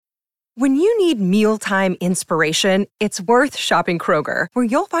When you need mealtime inspiration, it's worth shopping Kroger, where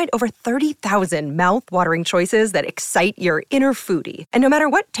you'll find over 30,000 mouth-watering choices that excite your inner foodie. And no matter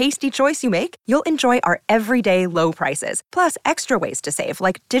what tasty choice you make, you'll enjoy our everyday low prices, plus extra ways to save,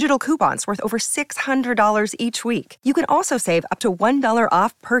 like digital coupons worth over $600 each week. You can also save up to $1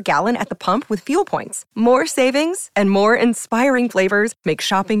 off per gallon at the pump with fuel points. More savings and more inspiring flavors make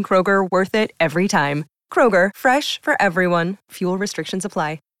shopping Kroger worth it every time. Kroger, fresh for everyone. Fuel restrictions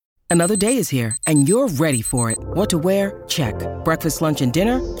apply. Another day is here, and you're ready for it. What to wear? Check. Breakfast, lunch, and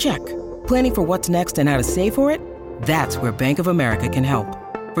dinner? Check. Planning for what's next and how to save for it? That's where Bank of America can help.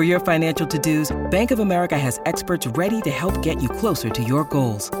 For your financial to-dos, Bank of America has experts ready to help get you closer to your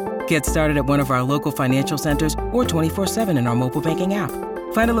goals. Get started at one of our local financial centers or 24/7 in our mobile banking app.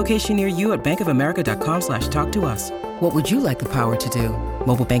 Find a location near you at bankofamerica.com/talktous. What would you like the power to do?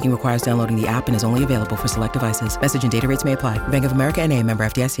 Mobile banking requires downloading the app and is only available for select devices. Message and data rates may apply. Bank of America N.A., member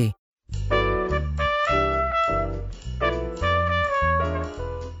FDIC.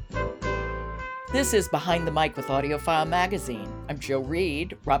 This is Behind the Mic with AudioFile Magazine. I'm Jo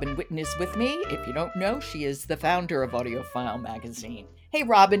Reed. Robin Whitten is with me. If you don't know, she is the founder of AudioFile Magazine. Hey,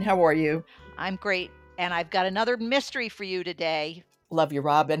 Robin, how are you? I'm great, and I've got another mystery for you today. Love you,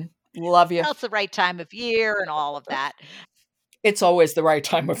 Robin. Love you. Well, it's the right time of year and all of that. It's always the right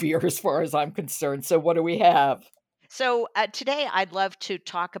time of year as far as I'm concerned. So what do we have? So today I'd love to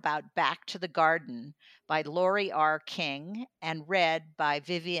talk about Back to the Garden by Laurie R. King and read by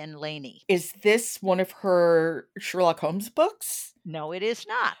Vivian Laney. Is this one of her Sherlock Holmes books? No, it is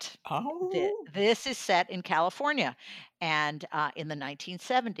not. Oh. This is set in California and in the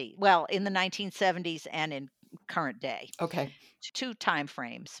 1970s. Well, in the 1970s and in current day. Okay. 2 time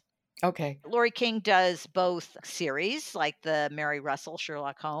frames. Okay. Laurie King does both series, like the Mary Russell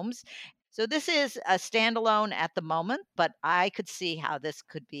Sherlock Holmes. So this is a standalone at the moment, but I could see how this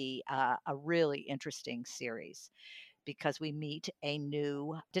could be a really interesting series because we meet a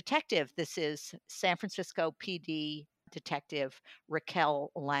new detective. This is San Francisco PD detective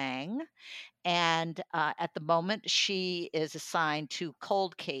Raquel Lang. And at the moment, she is assigned to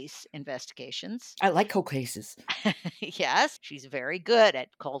cold case investigations. I like cold cases. Yes, she's very good at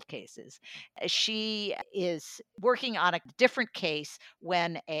cold cases. She is working on a different case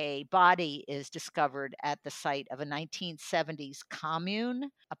when a body is discovered at the site of a 1970s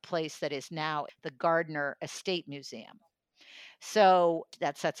commune, a place that is now the Gardner Estate Museum. So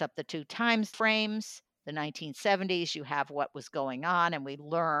that sets up the 2 time frames. The 1970s, you have what was going on, and we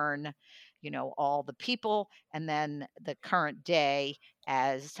learn, all the people, and then the current day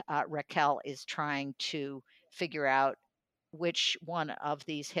as Raquel is trying to figure out which one of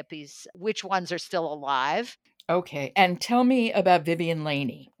these hippies, which ones are still alive. Okay. And tell me about Vivian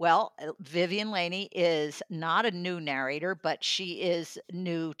Laney. Well, Vivian Laney is not a new narrator, but she is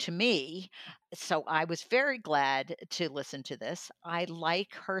new to me. So I was very glad to listen to this. I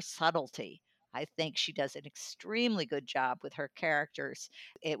like her subtlety. I think she does an extremely good job with her characters.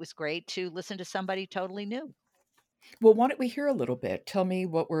 It was great to listen to somebody totally new. Well, why don't we hear a little bit? Tell me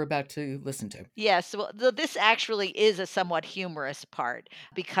what we're about to listen to. Yes, well, this actually is a somewhat humorous part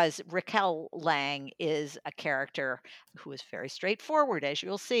because Raquel Lang is a character who is very straightforward, as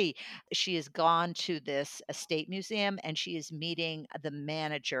you'll see. She has gone to this estate museum and she is meeting the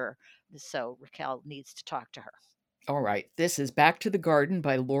manager. So Raquel needs to talk to her. All right. This is Back to the Garden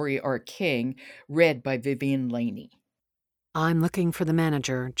by Laurie R. King, read by Vivian Laney. I'm looking for the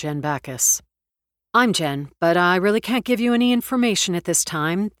manager, Jen Backus. I'm Jen, but I really can't give you any information at this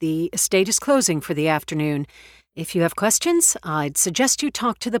time. The estate is closing for the afternoon. If you have questions, I'd suggest you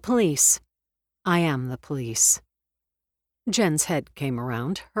talk to the police. I am the police. Jen's head came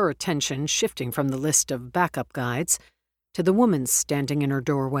around, her attention shifting from the list of backup guides to the woman standing in her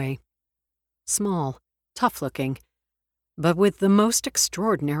doorway. Small, tough-looking, but with the most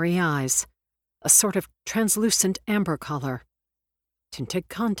extraordinary eyes, a sort of translucent amber color, tinted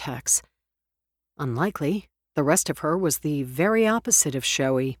contacts. Unlikely, the rest of her was the very opposite of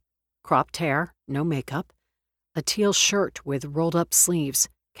showy. Cropped hair, no makeup, a teal shirt with rolled-up sleeves,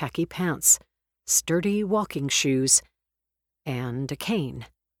 khaki pants, sturdy walking shoes, and a cane.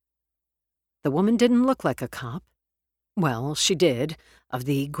 The woman didn't look like a cop. Well, she did, of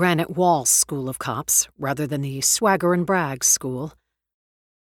the Granite Wall school of cops, rather than the swagger and brag school.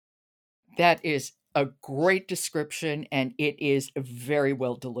 That is a great description, and it is very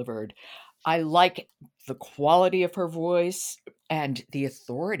well delivered. I like the quality of her voice, and the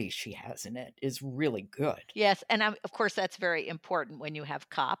authority she has in it is really good. Yes, and of course that's very important when you have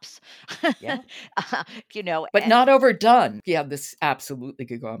cops. Yeah. But not overdone. Yeah, this absolutely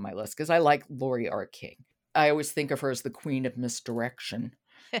could go on my list because I like Laurie R. King. I always think of her as the queen of misdirection.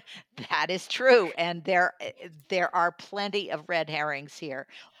 That is true, and there are plenty of red herrings here,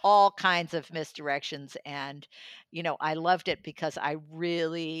 all kinds of misdirections, and I loved it because I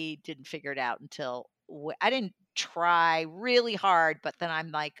really didn't figure it out until I didn't try really hard, but then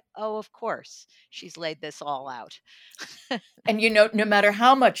I'm like, oh, of course, she's laid this all out. And no matter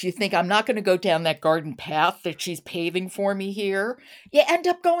how much you think I'm not going to go down that garden path that she's paving for me here, you end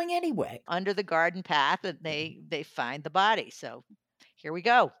up going anyway. Under the garden path, and they find the body. So here we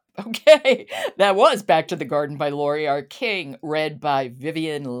go. Okay, that was Back to the Garden by Laurie R. King, read by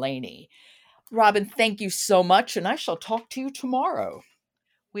Vivian Laney. Robin, thank you so much, and I shall talk to you tomorrow.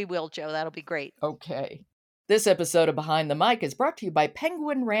 We will, Joe. That'll be great. Okay. This episode of Behind the Mic is brought to you by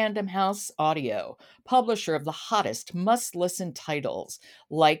Penguin Random House Audio, publisher of the hottest must-listen titles,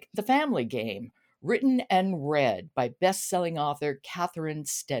 like The Family Game, written and read by best-selling author Catherine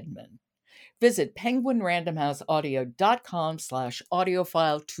Stedman. Visit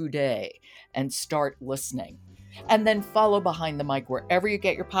penguinrandomhouseaudio.com/audiophile today and start listening. And then follow Behind the Mic wherever you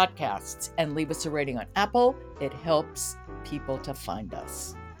get your podcasts and leave us a rating on Apple. It helps people to find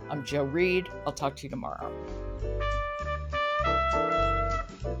us. I'm Jo Reed. I'll talk to you tomorrow.